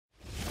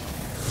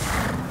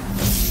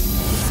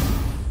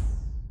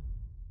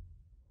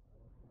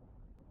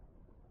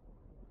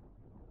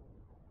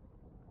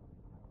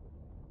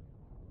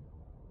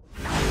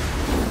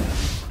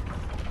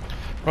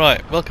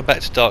Right, welcome back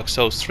to Dark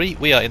Souls 3.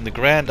 We are in the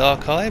Grand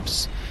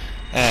Archives,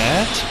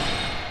 and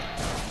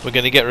we're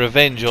going to get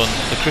revenge on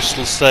the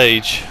Crystal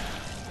Sage,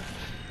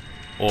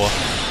 or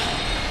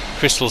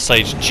Crystal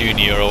Sage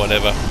Junior or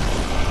whatever.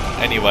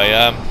 Anyway,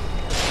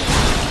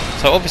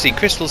 so obviously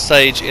Crystal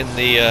Sage in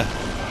the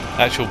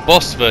actual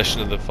boss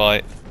version of the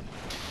fight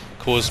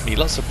caused me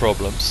lots of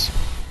problems,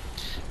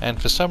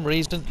 and for some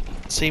reason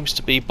seems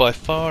to be by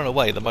far and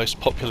away the most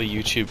popular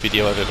YouTube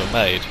video I've ever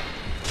made.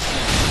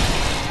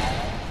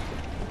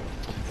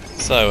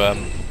 So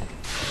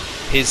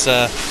his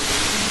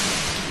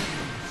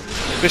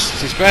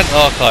Grand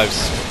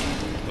Archives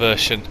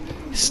version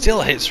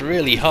still hits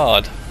really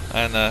hard,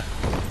 and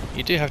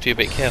you do have to be a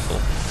bit careful.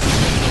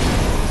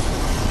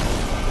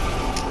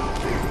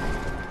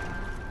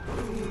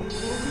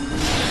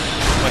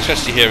 My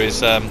strategy here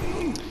is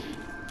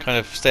kind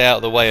of stay out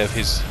of the way of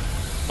his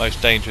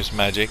most dangerous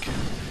magic.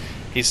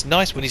 He's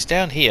nice when he's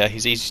down here,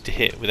 he's easy to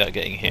hit without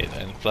getting hit,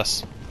 and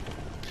plus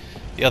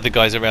the other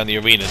guys around the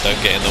arena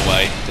don't get in the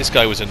way. This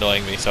guy was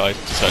annoying me, so I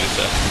decided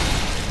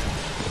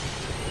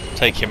to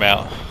take him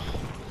out.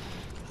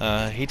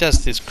 He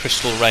does this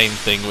crystal rain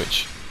thing,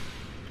 which,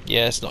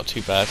 yeah, it's not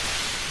too bad.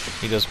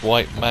 He does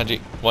white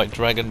magic, white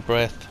dragon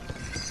breath.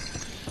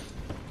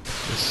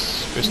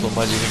 This crystal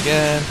magic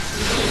again.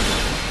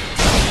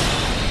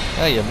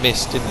 Oh, you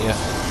missed, didn't you?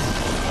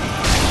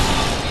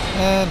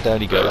 And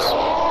down he goes.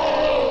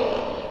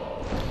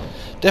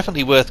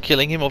 Definitely worth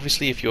killing him,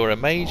 obviously, if you're a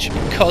mage,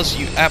 because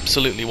you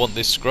absolutely want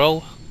this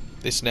scroll.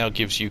 This now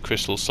gives you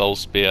Crystal Soul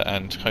Spear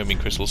and Homing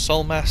Crystal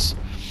Soul Mass.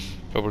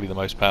 Probably the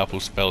most powerful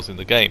spells in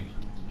the game.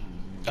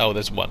 Oh,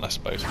 there's one, I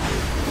suppose.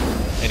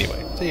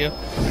 Anyway, see ya.